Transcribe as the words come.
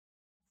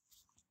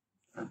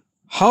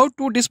How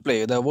to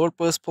display the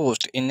WordPress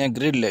post in a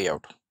grid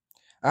layout.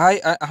 Hi,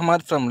 I'm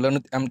Ahmad from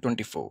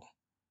Learn-it-M24.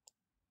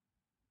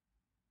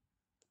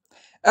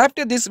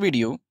 After this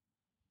video,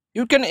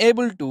 you can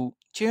able to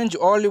change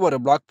all your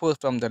blog posts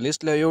from the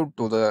list layout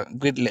to the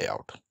grid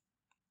layout.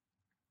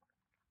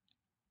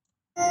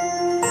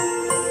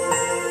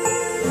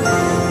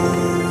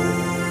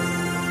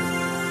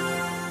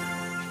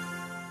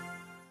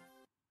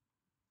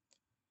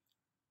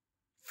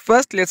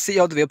 First, let's see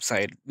how the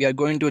website. We are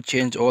going to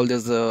change all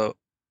this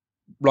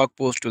blog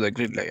post to the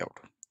grid layout.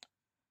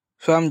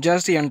 So I'm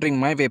just entering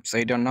my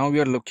website, and now we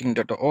are looking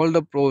at all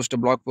the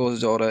blog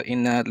posts are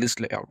in a list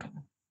layout.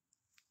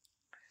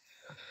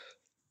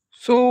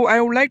 So I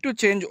would like to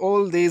change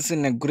all these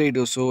in a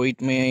grid so it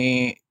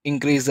may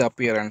increase the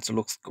appearance,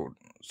 looks good.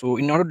 So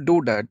in order to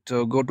do that,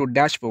 go to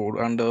dashboard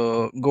and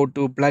go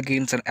to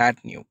plugins and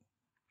add new.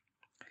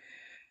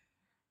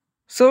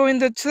 So in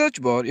the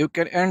search bar, you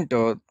can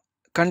enter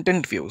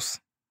content views.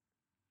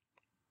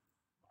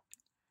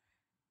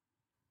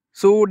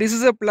 So this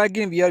is a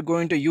plugin we are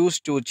going to use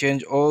to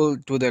change all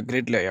to the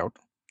grid layout.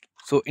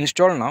 So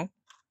install now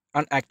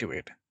and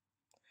activate.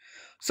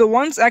 So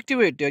once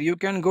activated, you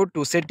can go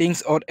to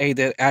settings or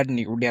either add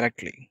new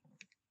directly.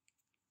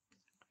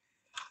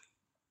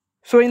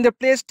 So in the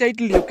place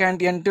title, you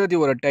can enter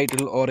your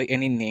title or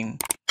any name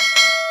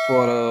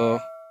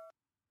for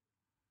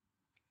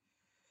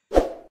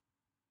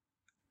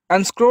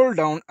and scroll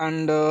down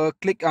and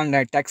click on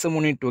that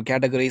taxonomy to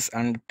categories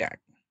and tag.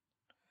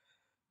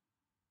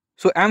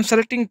 So I'm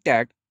selecting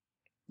tag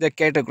the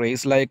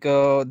categories like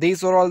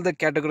these are all the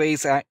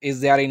categories is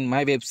there in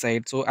my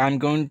website. So I'm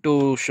going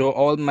to show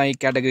all my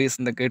categories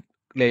in the grid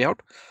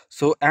layout.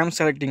 So I'm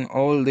selecting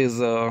all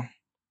these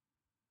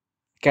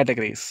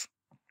categories.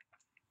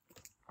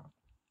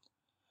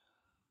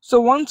 So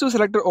once you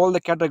selected all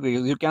the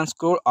categories, you can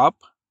scroll up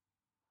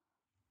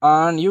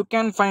and you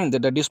can find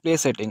the display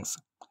settings.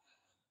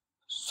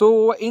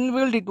 So in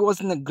build it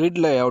was in the grid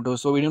layout,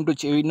 so we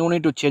no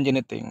need to change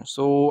anything.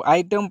 So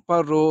item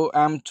per row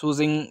I'm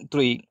choosing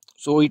 3,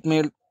 so it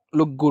may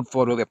look good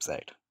for your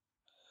website.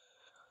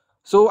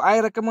 So I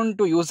recommend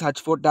to use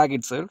h4 tag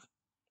itself.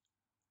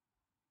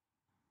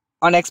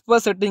 An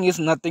expert setting is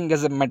nothing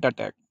as a meta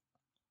tag.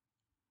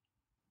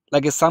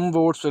 Like some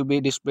words will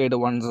be displayed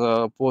once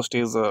post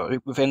is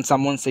when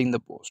someone's seeing the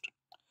post.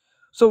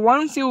 So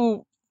once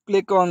you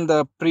click on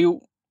the preview,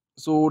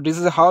 so this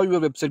is how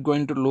your website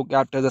going to look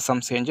after the some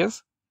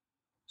changes.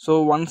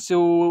 So once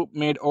you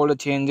made all the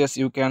changes,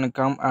 you can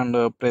come and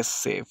press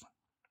save.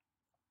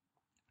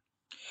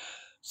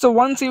 So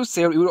once you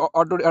save, you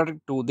auto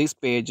direct to this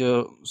page.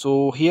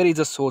 So here is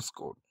the source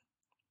code.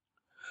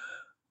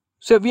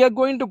 So we are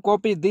going to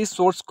copy this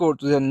source code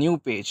to the new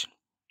page,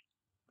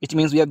 which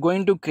means we are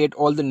going to create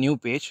all the new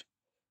page.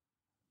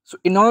 So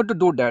in order to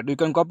do that, you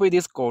can copy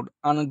this code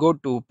and go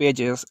to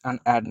pages and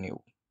add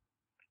new.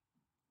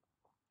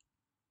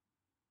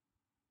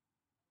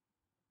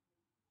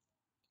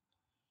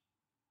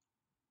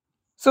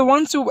 So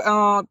once you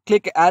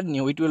click add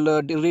new, it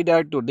will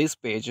redirect to this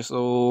page.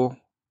 So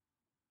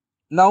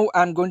now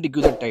I'm going to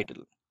give the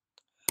title.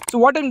 So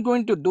what I'm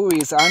going to do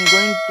is I'm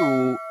going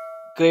to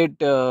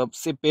create a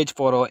page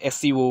for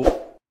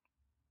SEO,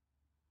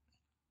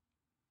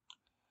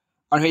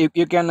 and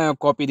you can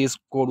copy this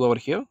code over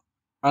here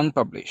and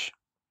publish.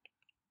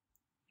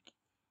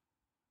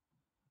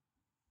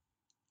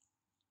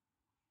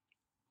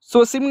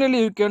 So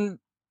similarly, you can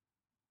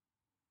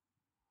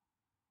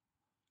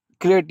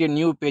create a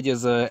new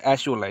pages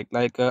as you like.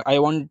 I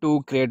want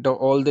to create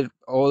all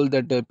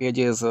that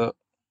pages. So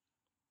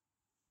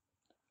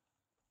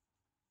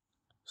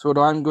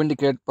now I'm going to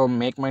create for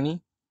make money.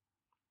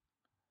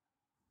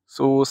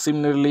 So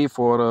similarly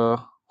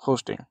for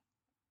hosting.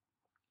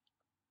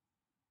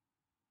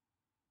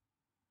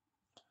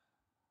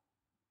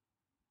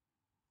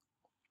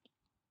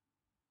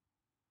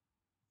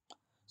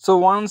 So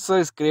once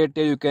it's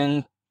created, you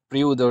can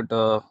preview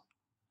that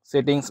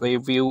settings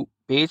view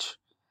page,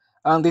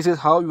 and this is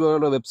how your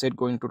website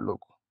going to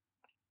look.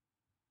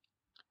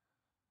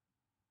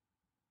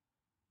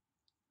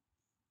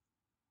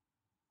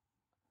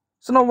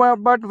 So now,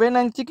 but when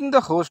I'm checking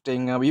the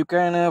hosting, you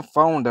can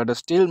found that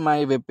still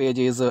my web page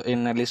is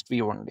in a list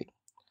view only.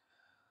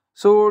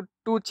 So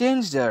to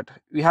change that,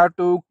 we have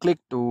to click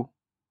to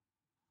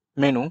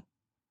menu.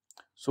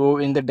 So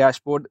in the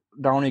dashboard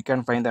down, you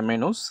can find the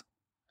menus.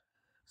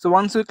 So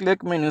once you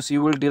click menus,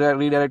 you will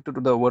redirect to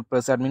the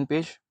WordPress admin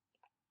page.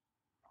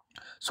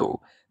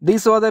 So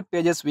these are the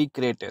pages we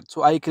created.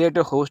 So I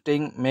created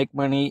hosting, make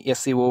money,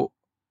 SEO,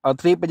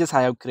 3 pages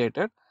I have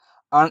created,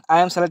 and I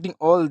am selecting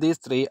all these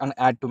 3 and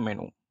add to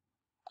menu.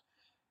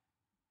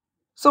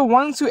 So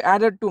once you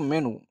add it to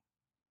menu,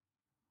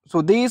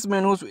 so these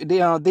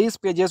these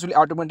pages will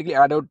automatically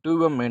add out to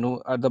your menu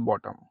at the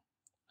bottom.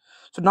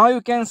 So now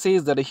you can see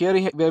that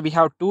here where we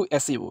have 2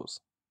 SEOs.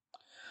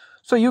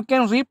 So you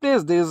can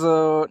replace this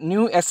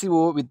new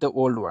SEO with the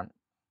old one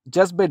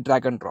just by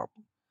drag and drop.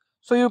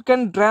 So you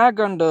can drag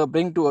and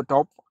bring to a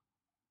top,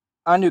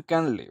 and you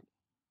can leave.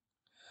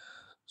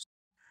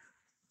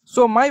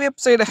 So my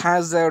website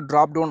has a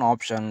drop down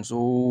option,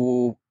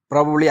 so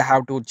probably I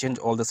have to change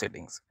all the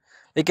settings.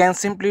 We can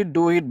simply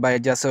do it by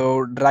just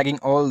dragging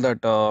all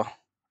that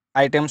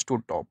items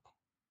to top.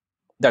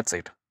 That's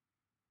it.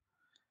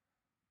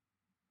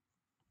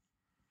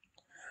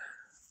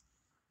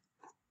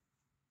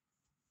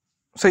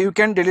 So you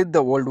can delete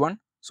the old one.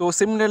 So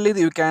similarly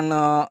you can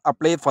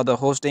apply for the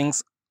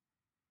hostings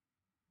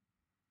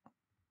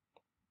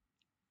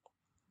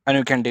and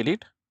you can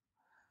delete,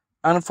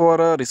 and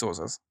for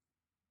resources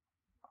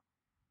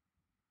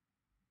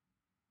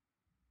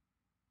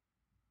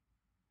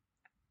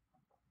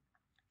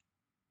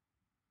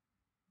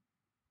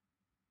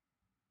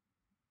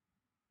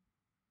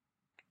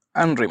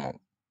and remove.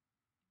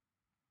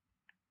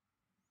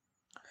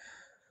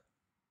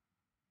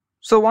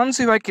 So once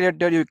you are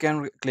created, you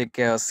can click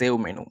save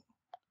menu.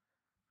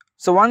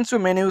 So once your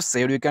menu is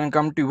saved, you can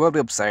come to your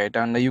website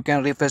and you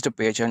can refresh the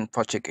page and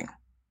for checking.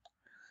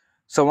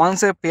 So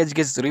once a page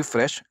gets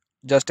refreshed,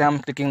 just I'm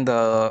clicking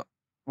the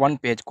one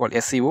page called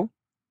SEO,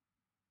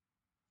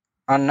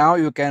 and now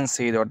you can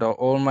see that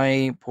all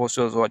my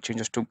posters are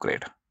changes to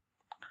great.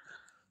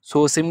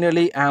 So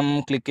similarly,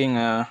 I'm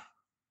clicking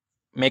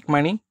make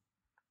money.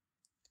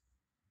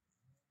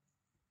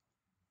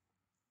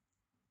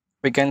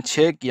 We can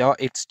check, yeah,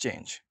 it's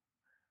changed.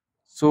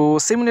 So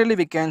similarly,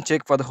 we can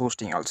check for the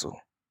hosting also.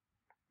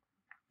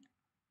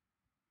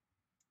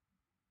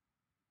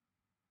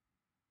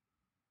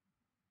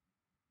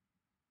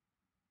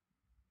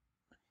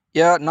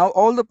 Yeah, now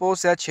all the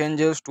posts are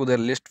changes to the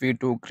list view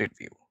to grid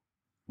view.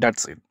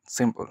 That's it,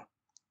 simple.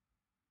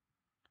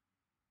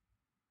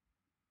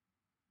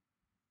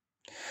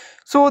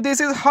 So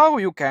this is how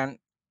you can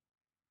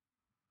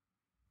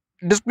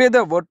display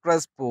the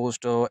WordPress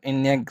post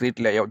in a grid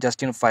layout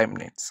just in 5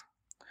 minutes.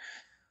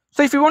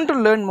 So if you want to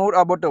learn more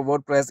about the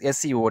WordPress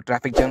SEO,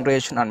 traffic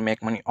generation and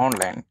make money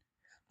online,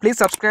 please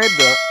subscribe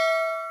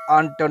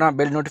and turn on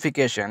bell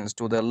notifications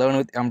to the Learn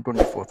with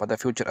M24 for the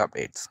future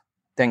updates.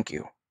 Thank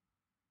you.